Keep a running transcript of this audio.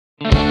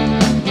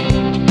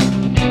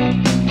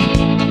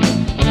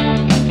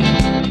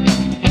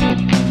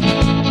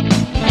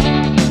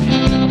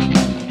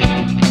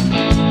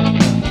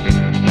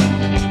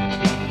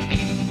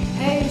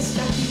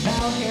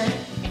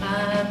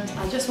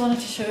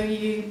show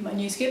you my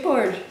new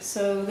skateboard.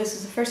 So this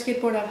is the first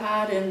skateboard I've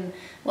had in,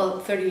 well,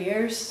 30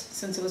 years,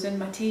 since I was in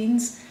my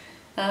teens.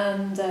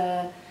 And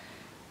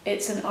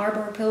it's an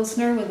Arbor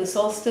Pilsner with a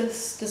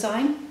Solstice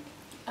design.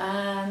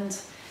 And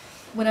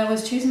when I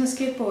was choosing a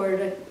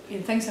skateboard,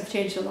 things have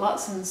changed a lot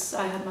since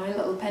I had my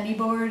little penny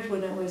board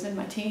when I was in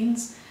my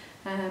teens.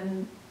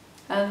 And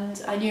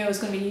I knew I was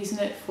going to be using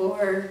it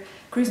for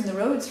cruising the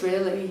roads,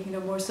 really,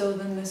 more so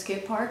than the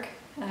skate park.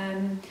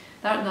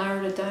 That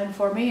narrowed it down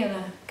for me, and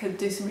I could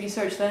do some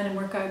research then and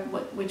work out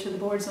which of the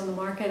boards on the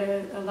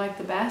market I liked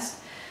the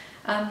best.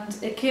 And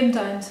it came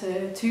down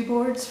to two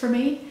boards for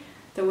me.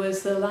 There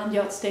was the Land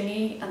Yacht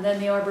Stingy and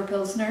then the Arbor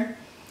Pilsner.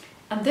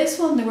 And this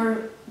one, there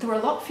were a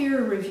lot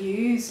fewer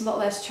reviews, a lot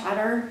less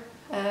chatter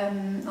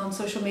on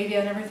social media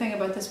and everything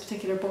about this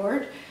particular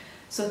board.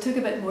 So it took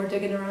a bit more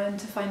digging around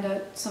to find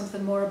out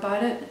something more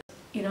about it.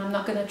 I'm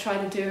not going to try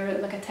to do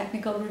like a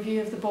technical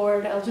review of the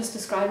board. I'll just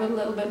describe it a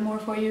little bit more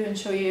for you and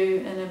show you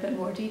in a bit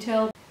more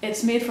detail.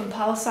 It's made from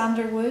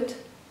palisander wood,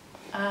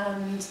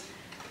 and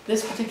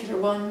this particular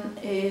one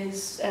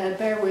is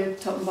bare wood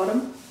top and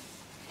bottom,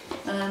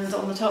 and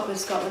on the top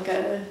it's got like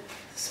a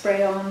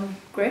spray-on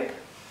grip.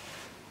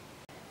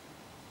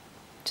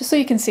 Just so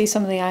you can see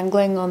some of the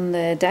angling on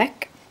the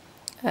deck,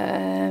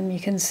 you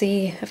can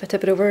see, if I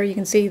tip it over, you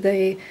can see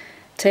the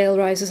tail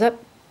rises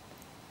up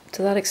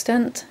to that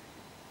extent.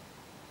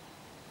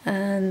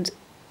 And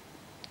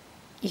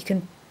you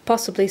can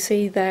possibly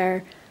see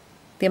there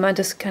the amount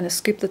of kind of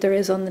scoop that there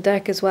is on the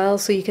deck as well,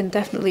 so you can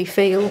definitely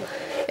feel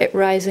it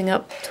rising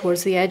up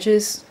towards the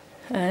edges.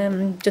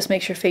 Just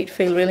makes your feet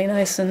feel really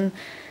nice and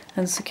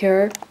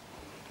secure.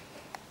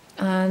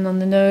 And on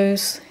the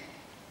nose,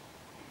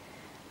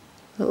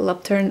 a little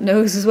upturned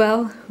nose as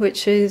well,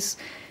 which is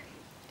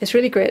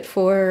really great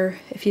for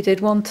if you did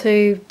want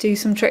to do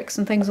some tricks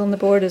and things on the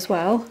board as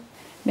well.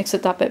 Makes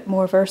it that bit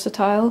more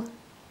versatile.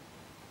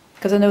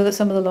 Because I know that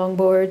some of the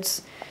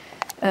longboards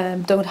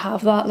don't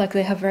have that, like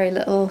they have very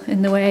little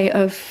in the way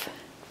of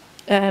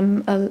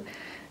a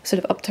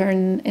sort of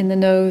upturn in the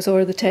nose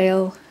or the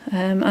tail,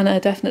 and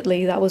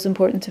definitely that was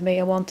important to me.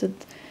 I wanted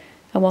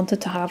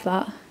to have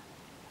that.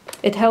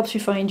 It helps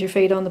you find your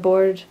feet on the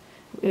board,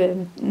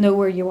 know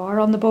where you are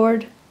on the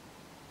board,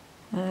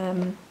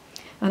 and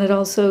it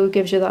also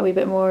gives you that wee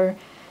bit more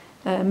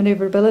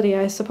manoeuvrability,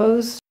 I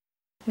suppose.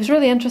 It was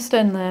really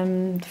interesting.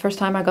 The first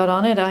time I got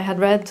on it, I had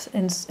read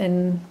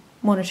in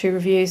one or two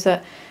reviews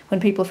that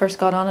when people first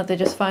got on it, they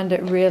just found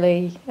it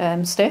really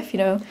stiff,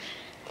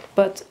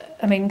 But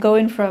I mean,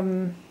 going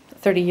from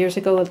 30 years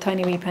ago, a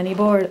tiny wee penny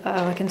board,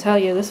 I can tell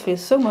you this feels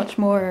so much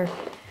more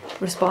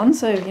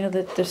responsive.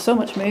 That there's so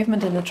much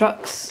movement in the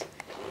trucks.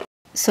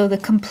 So the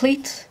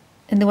complete,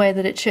 in the way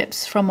that it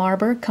ships from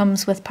Arbor,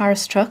 comes with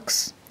Paris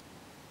trucks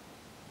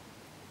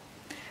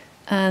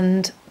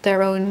and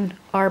their own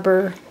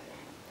Arbor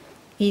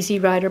Easy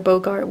Rider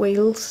Bogart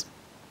wheels.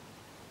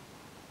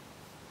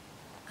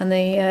 And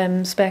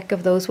the spec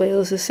of those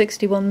wheels is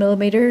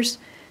 61mm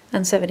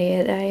and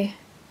 78A.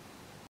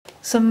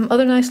 Some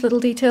other nice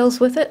little details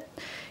with it.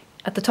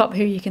 At the top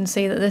here you can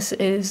see that this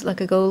is like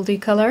a goldy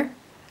colour,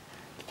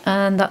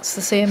 and that's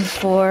the same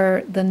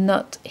for the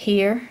nut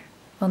here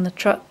on the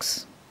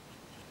trucks.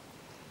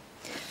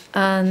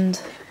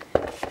 And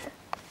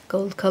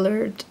gold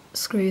coloured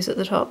screws at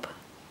the top.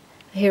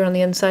 Here on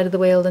the inside of the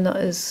wheel the nut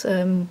is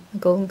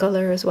golden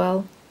colour as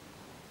well.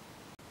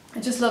 I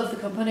just love the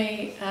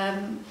company.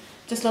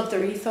 Just love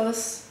their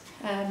ethos.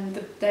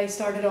 They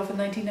started off in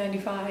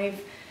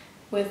 1995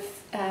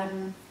 with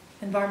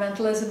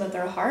environmentalism at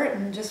their heart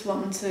and just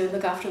wanting to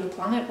look after the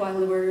planet while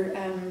they were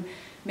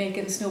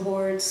making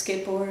snowboards,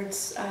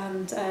 skateboards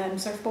and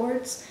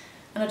surfboards.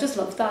 And I just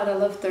loved that. I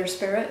loved their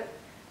spirit,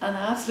 and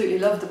I absolutely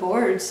love the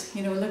boards.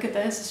 Look at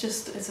this,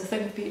 it's a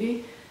thing of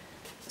beauty.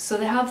 So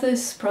they have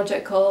this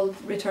project called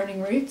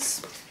Returning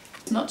Roots.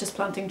 It's not just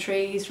planting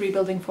trees,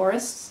 rebuilding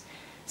forests.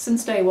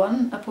 Since day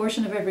one, a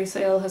portion of every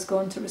sale has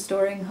gone to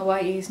restoring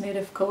Hawaii's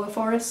native koa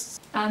forests,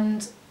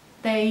 and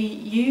they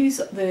use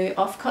the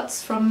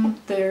offcuts from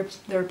their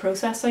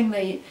processing.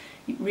 They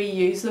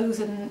reuse those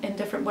in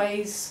different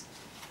ways,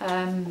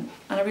 and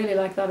I really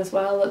like that as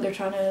well, that they're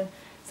trying to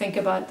think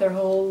about their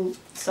whole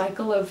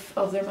cycle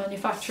of their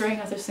manufacturing.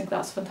 I just think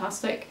that's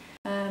fantastic.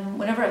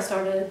 Whenever I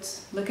started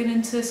looking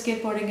into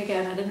skateboarding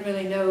again, I didn't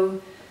really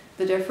know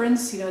the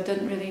difference. I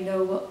didn't really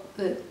know what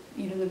there'd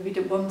be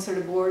one sort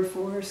of board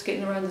for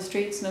skating around the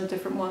streets and a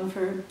different one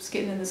for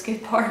skating in the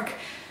skate park.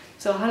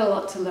 So I had a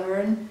lot to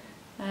learn.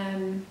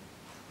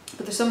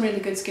 But there's some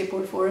really good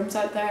skateboard forums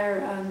out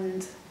there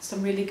and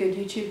some really good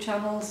YouTube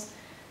channels.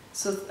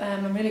 So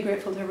I'm really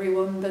grateful to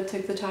everyone that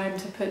took the time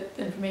to put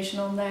information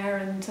on there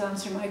and to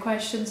answer my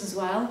questions as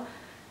well.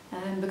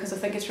 Because I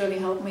think it's really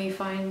helped me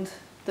find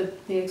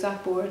the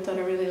exact board that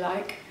I really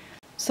like.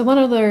 So one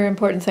other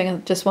important thing I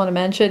just want to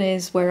mention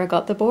is where I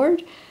got the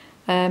board.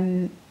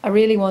 I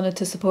really wanted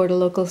to support a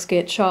local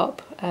skate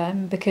shop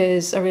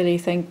because I really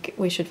think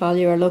we should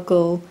value our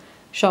local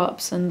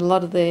shops, and a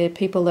lot of the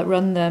people that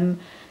run them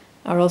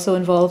are also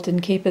involved in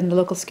keeping the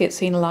local skate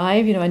scene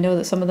alive. You know, I know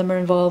that some of them are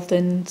involved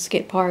in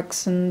skate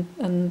parks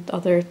and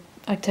other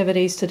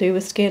activities to do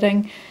with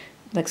skating,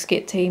 like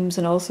skate teams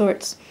and all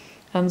sorts.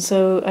 And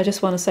so I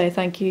just want to say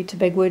thank you to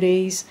Big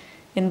Woodies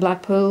in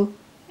Blackpool,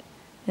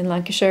 in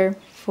Lancashire,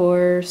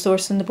 for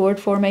sourcing the board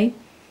for me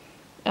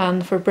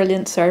and for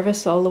brilliant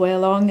service all the way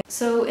along.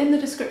 So in the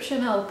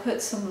description I'll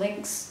put some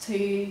links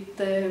to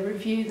the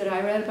review that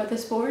I read about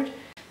this board.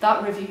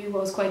 That review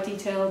was quite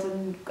detailed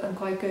and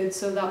quite good,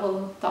 so that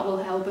will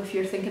help if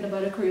you're thinking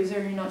about a cruiser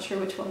and you're not sure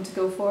which one to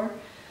go for.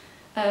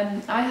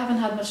 I haven't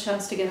had much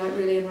chance to get out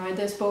really and ride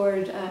this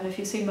board. If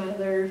you've seen my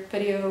other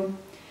video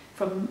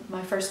from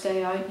my first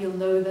day out, you'll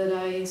know that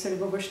I sort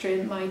of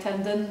overstrained my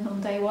tendon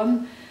on day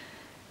one.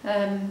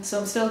 So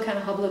I'm still kind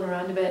of hobbling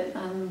around a bit,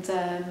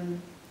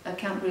 and I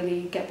can't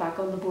really get back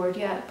on the board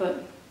yet,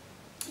 but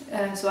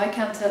so I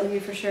can't tell you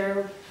for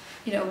sure,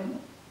 you know,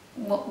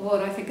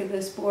 what I think of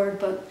this board,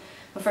 but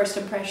my first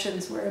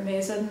impressions were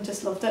amazing,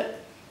 just loved it.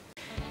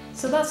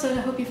 So that's it,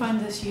 I hope you find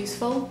this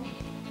useful.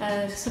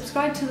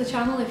 Subscribe to the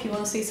channel if you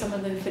want to see some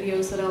of the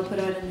videos that I'll put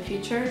out in the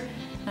future,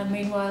 and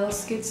meanwhile,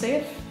 skate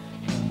safe.